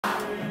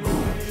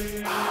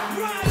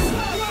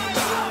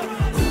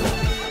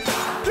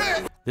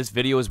This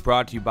video is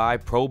brought to you by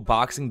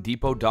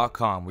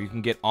ProBoxingDepot.com, where you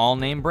can get all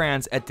name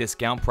brands at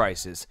discount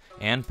prices,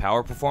 and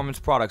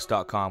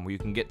PowerPerformanceProducts.com, where you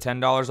can get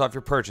 $10 off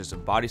your purchase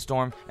of Body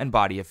Storm and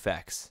Body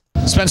Effects.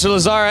 Spencer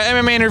Lazara,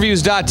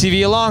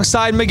 MMAinterviews.tv,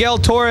 alongside Miguel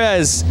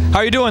Torres. How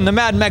are you doing? The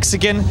Mad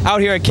Mexican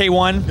out here at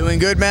K1. Doing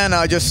good, man.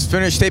 I just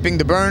finished taping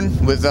The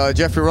Burn with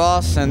Jeffrey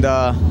Ross, and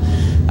I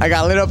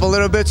got lit up a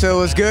little bit, so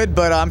it was good.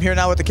 But I'm here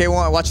now with the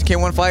K1, watching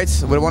K1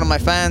 fights with one of my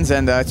fans,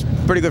 and it's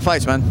pretty good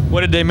fights, man.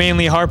 What did they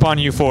mainly harp on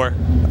you for?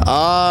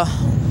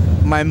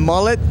 My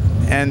mullet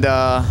and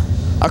a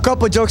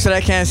couple of jokes that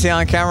I can't say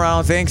on camera, I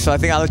don't think. So I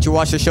think I'll let you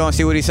watch the show and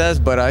see what he says.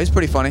 But he's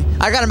pretty funny.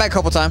 I got him back a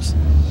couple times.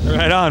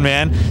 Right on,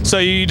 man. So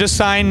you just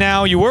signed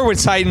now. You were with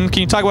Titan.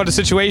 Can you talk about the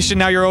situation?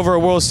 Now you're over a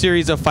World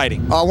Series of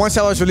fighting. Once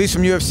I was released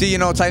from UFC,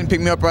 Titan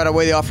picked me up right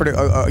away. They offered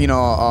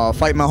a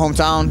fight in my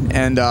hometown,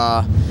 and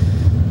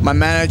my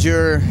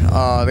manager,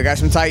 the guys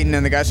from Titan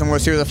and the guys from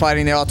World Series of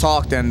Fighting, they all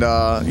talked, and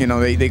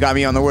they got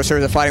me on the World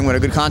Series of Fighting with a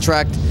good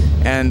contract.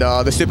 And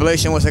the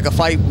stipulation was like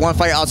one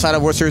fight outside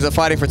of World Series of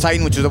Fighting for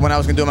Titan, which is the one I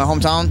was gonna do in my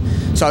hometown.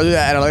 So I'll do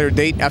that at a later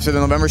date after the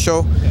November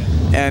show.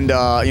 And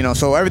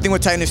so everything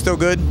with Titan is still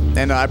good,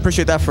 and I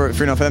appreciate that for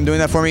them doing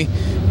that for me.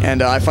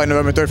 And I fight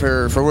November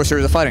 3rd for World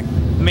Series of Fighting.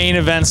 Main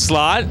event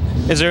slot.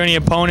 Is there any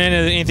opponent?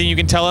 Anything you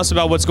can tell us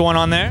about what's going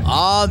on there?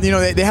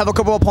 They have a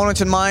couple of opponents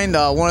in mind.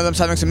 One of them's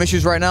having some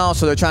issues right now,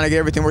 so they're trying to get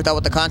everything worked out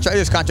with the contract.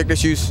 There's contract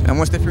issues, and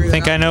once they figure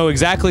that out, I know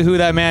exactly who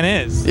that man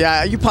is.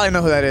 Yeah, you probably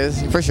know who that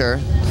is, for sure.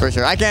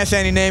 I can't say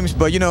any names,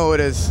 but you know who it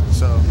is.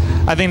 So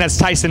I think that's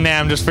Tyson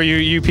Nam, just for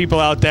you people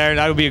out there.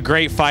 That would be a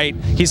great fight.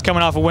 He's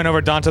coming off a win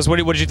over Dantas. What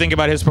did you think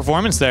about his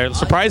performance there?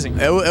 Surprising.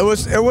 It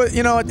was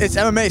it's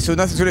MMA, so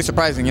nothing's really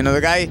surprising.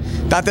 The guy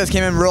Dantas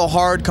came in real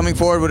hard, coming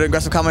forward with an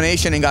aggressive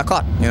combination, and got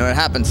caught. It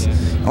happens.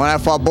 And when I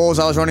fought Bulls,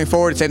 I was running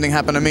forward. The same thing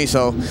happened to me.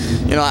 So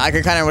I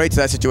can kind of relate to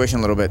that situation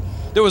a little bit.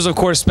 There was, of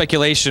course,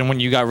 speculation when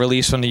you got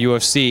released from the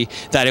UFC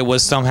that it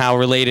was somehow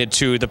related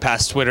to the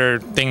past Twitter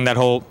thing, that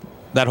whole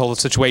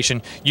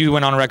situation. You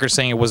went on record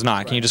saying it was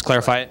not. Can you just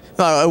clarify it?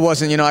 No, it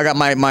wasn't. I got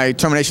my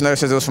termination letter,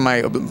 says it was for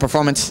my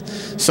performance.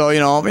 So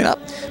I've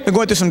been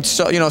going through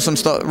some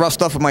rough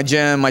stuff with my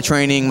gym, my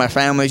training, my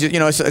family.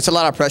 It's a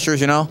lot of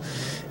pressures,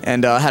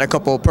 and I had a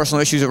couple of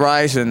personal issues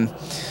arise, and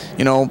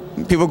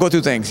people go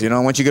through things.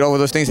 Once you get over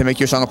those things, they make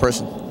you a stronger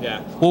person.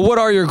 Yeah. Well, what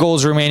are your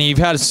goals remaining? You've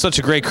had such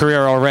a great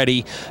career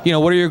already.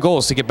 What are your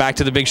goals to get back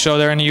to the big show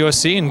there in the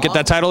UFC and get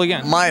that title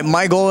again?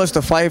 My goal is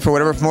to fight for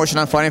whatever promotion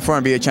I'm fighting for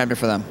and be a champion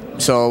for them.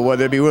 So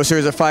whether it be World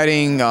Series of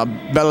Fighting,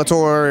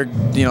 Bellator,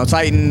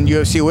 Titan,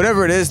 UFC,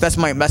 whatever it is, that's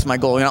my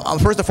goal.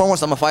 First and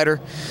foremost, I'm a fighter.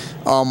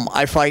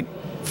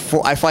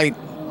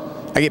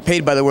 I get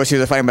paid by the World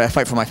Series of Fighting, but I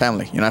fight for my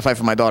family. I fight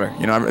for my daughter.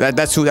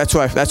 That's who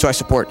I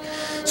support.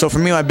 So for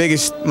me, my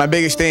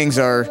biggest things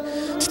are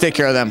to take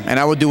care of them, and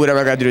I will do whatever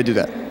I got to do to do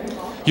that.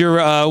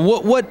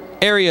 What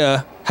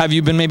area have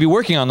you been maybe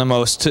working on the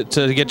most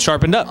to get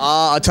sharpened up?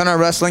 A ton of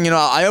wrestling.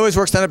 I always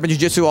work stand-up and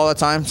jiu-jitsu all the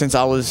time since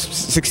I was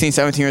 16,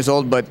 17 years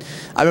old, but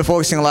I've been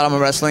focusing a lot on my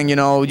wrestling,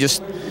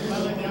 just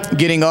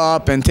getting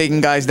up and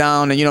taking guys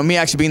down, and me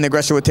actually being the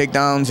aggressor with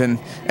takedowns, and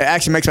it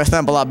actually makes my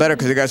stand-up a lot better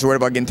because the guys are worried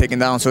about getting taken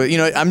down. So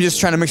I'm just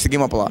trying to mix the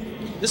game up a lot.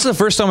 This is the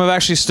first time I've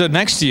actually stood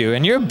next to you,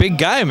 and you're a big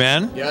guy,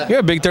 man. Yeah. You're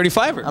a big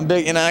 35er. I'm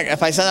big,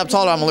 if I stand up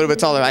taller, I'm a little bit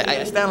taller.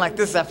 I stand like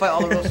this, I fight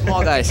all of those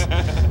small guys.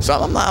 So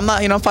I'm not,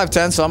 I'm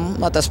 5'10", so I'm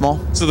not that small.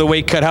 So the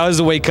weight cut, how is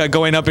the weight cut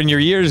going up in your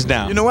years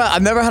now? You know what?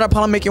 I've never had a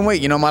problem making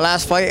weight. My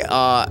last fight,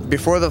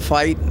 before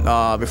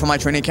my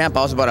training camp,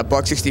 I was about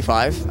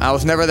 $165. I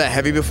was never that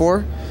heavy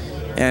before.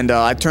 And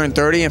I turned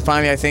 30, and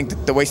finally I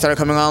think the weight started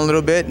coming on a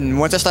little bit. And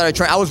once I started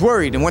training, I was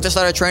worried. And once I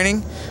started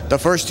training, the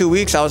first 2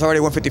 weeks, I was already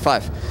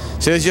 155.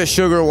 So it's just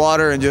sugar,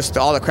 water, and just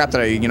all the crap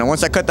that I eat.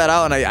 Once I cut that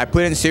out and I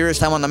put in serious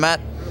time on the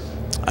mat,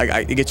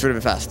 it gets rid of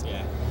it fast.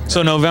 Yeah.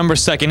 So November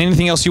 2nd,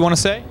 anything else you want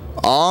to say?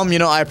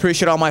 I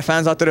appreciate all my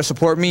fans out there to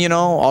support me,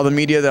 all the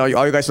media, all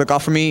you guys look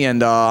out for me,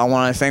 and I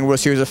want to thank World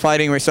Series of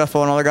Fighting, Ray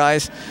Seffo, and all the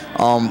guys.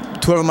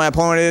 Whoever my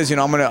opponent is,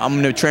 I'm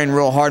gonna train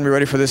real hard and be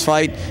ready for this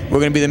fight. We're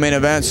gonna be the main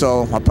event,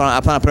 so I plan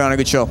on putting on a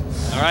good show.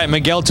 All right,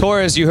 Miguel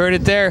Torres, you heard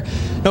it there.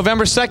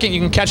 November 2nd,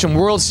 you can catch him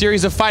World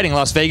Series of Fighting,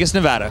 Las Vegas,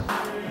 Nevada.